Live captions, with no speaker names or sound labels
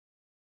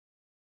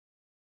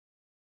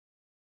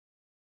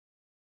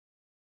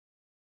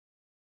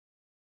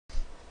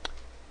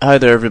Hi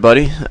there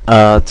everybody.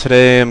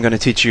 Today I'm going to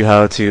teach you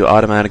how to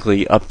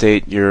automatically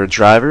update your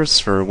drivers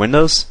for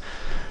Windows.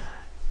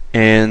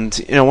 And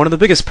one of the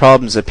biggest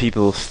problems that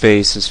people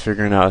face is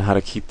figuring out how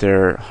to keep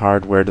their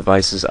hardware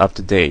devices up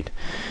to date.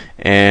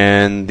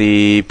 And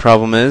the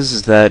problem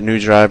is that new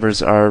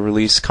drivers are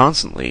released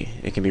constantly.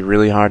 It can be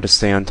really hard to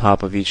stay on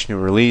top of each new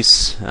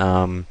release.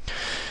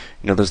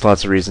 There's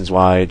lots of reasons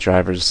why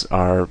drivers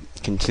are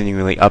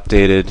continually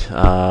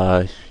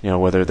updated,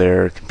 whether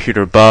they're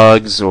computer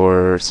bugs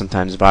or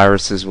sometimes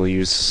viruses will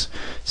use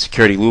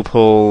security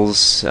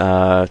loopholes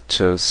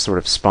to sort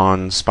of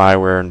spawn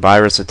spyware and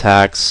virus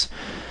attacks.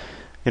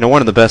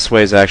 One of the best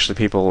ways actually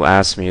people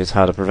ask me is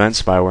how to prevent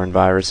spyware and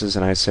viruses,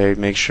 and I say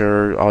make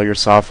sure all your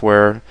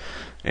software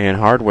and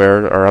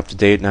hardware are up to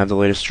date and have the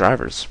latest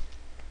drivers.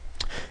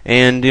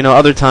 And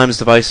other times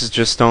devices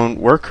just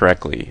don't work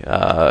correctly.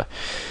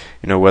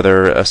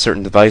 Whether a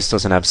certain device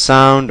doesn't have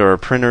sound or a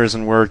printer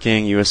isn't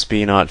working,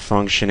 USB not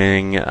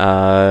functioning,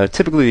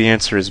 typically the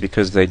answer is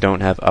because they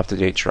don't have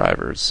up-to-date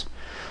drivers.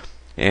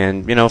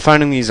 And,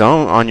 finding these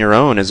on your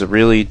own is a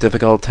really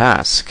difficult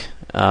task.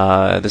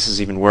 This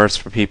is even worse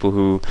for people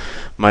who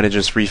might have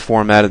just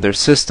reformatted their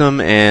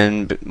system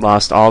and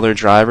lost all their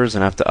drivers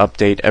and have to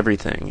update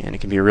everything. And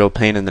it can be a real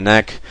pain in the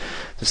neck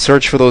to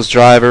search for those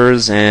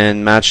drivers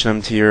and match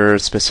them to your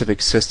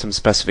specific system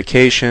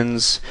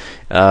specifications.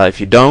 If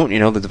you don't,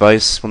 the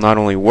device will not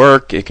only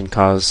work, it can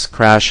cause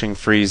crashing,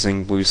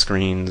 freezing, blue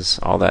screens,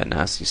 all that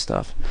nasty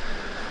stuff.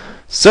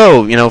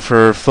 So,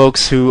 for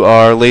folks who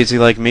are lazy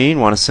like me and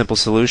want a simple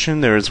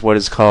solution, there's what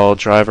is called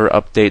driver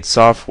update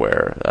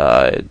software.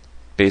 It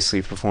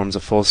basically performs a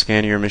full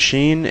scan of your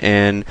machine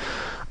and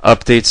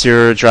updates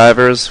your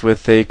drivers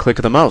with a click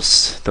of the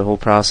mouse. The whole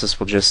process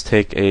will just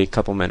take a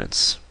couple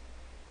minutes.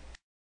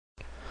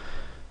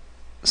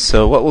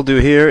 So what we'll do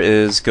here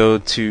is go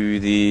to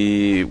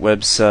the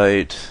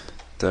website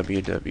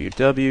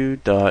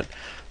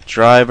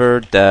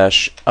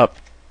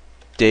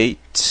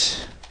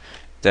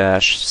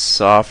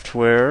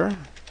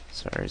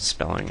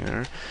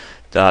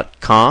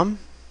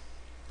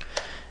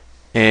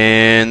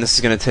And this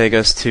is going to take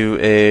us to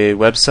a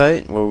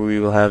website where we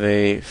will have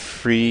a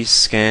free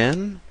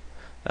scan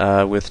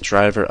with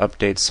driver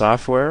update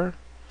software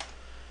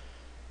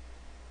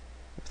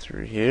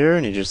through here,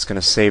 and you're just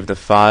going to save the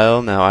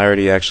file. Now I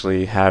already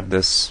actually have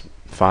this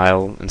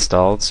file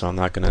installed, so I'm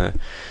not going to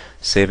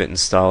save it and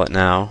install it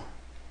now.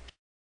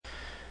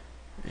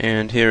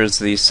 And here is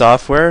the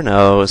software.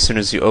 Now as soon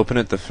as you open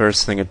it, the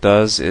first thing it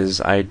does is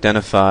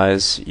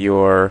identifies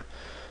your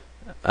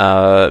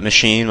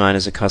machine. Mine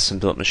is a custom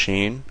built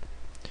machine,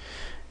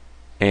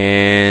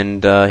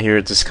 and here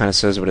it just kind of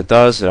says what it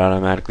does. It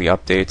automatically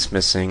updates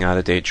missing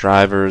out-of-date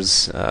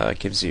drivers,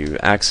 gives you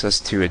access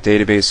to a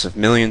database of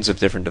millions of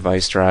different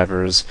device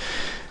drivers,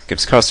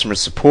 gives customer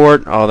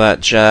support, all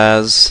that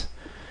jazz.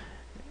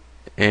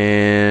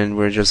 And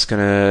we're just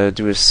gonna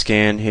do a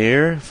scan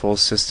here, full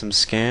system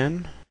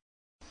scan,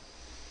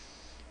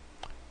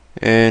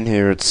 and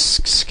here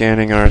it's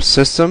scanning our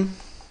system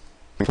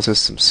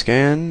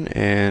scan,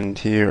 and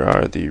here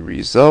are the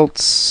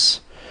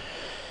results.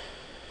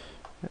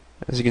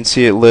 As you can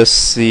see, it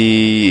lists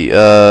the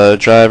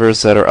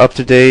drivers that are up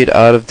to date,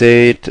 out of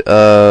date,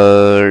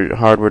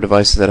 hardware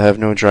devices that have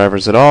no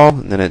drivers at all,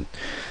 and then it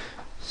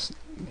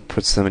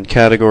puts them in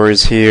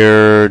categories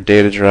here: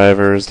 data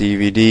drivers,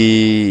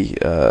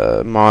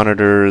 DVD,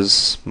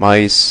 monitors,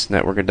 mice,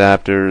 network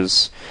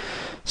adapters,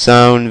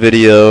 sound,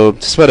 video,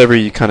 just whatever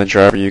kind of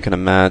driver you can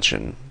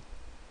imagine.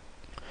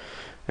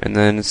 And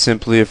then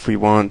simply, if we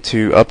want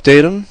to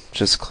update them,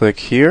 just click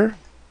here,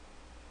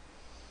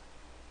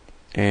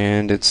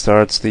 and it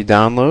starts the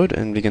download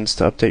and begins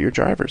to update your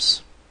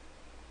drivers.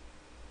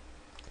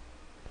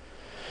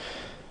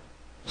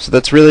 So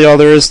that's really all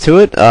there is to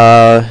it.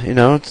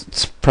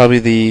 It's probably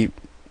the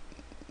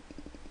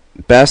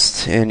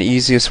best and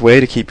easiest way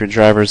to keep your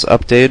drivers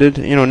updated.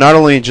 Not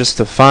only just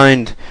to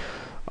find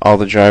all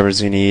the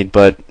drivers you need,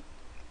 but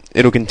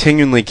it'll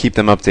continually keep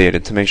them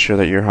updated to make sure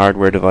that your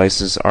hardware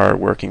devices are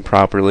working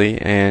properly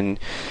and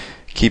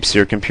keeps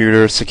your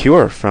computer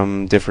secure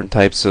from different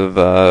types of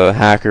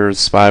hackers,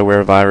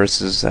 spyware,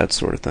 viruses, that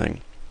sort of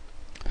thing.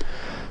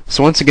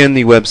 So once again,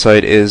 the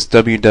website is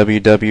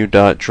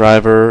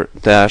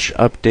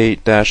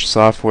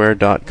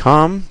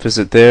www.driver-update-software.com.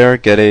 Visit there,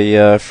 get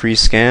a free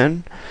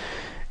scan,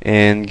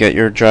 and get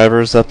your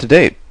drivers up to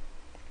date.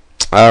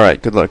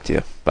 Alright, good luck to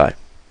you. Bye.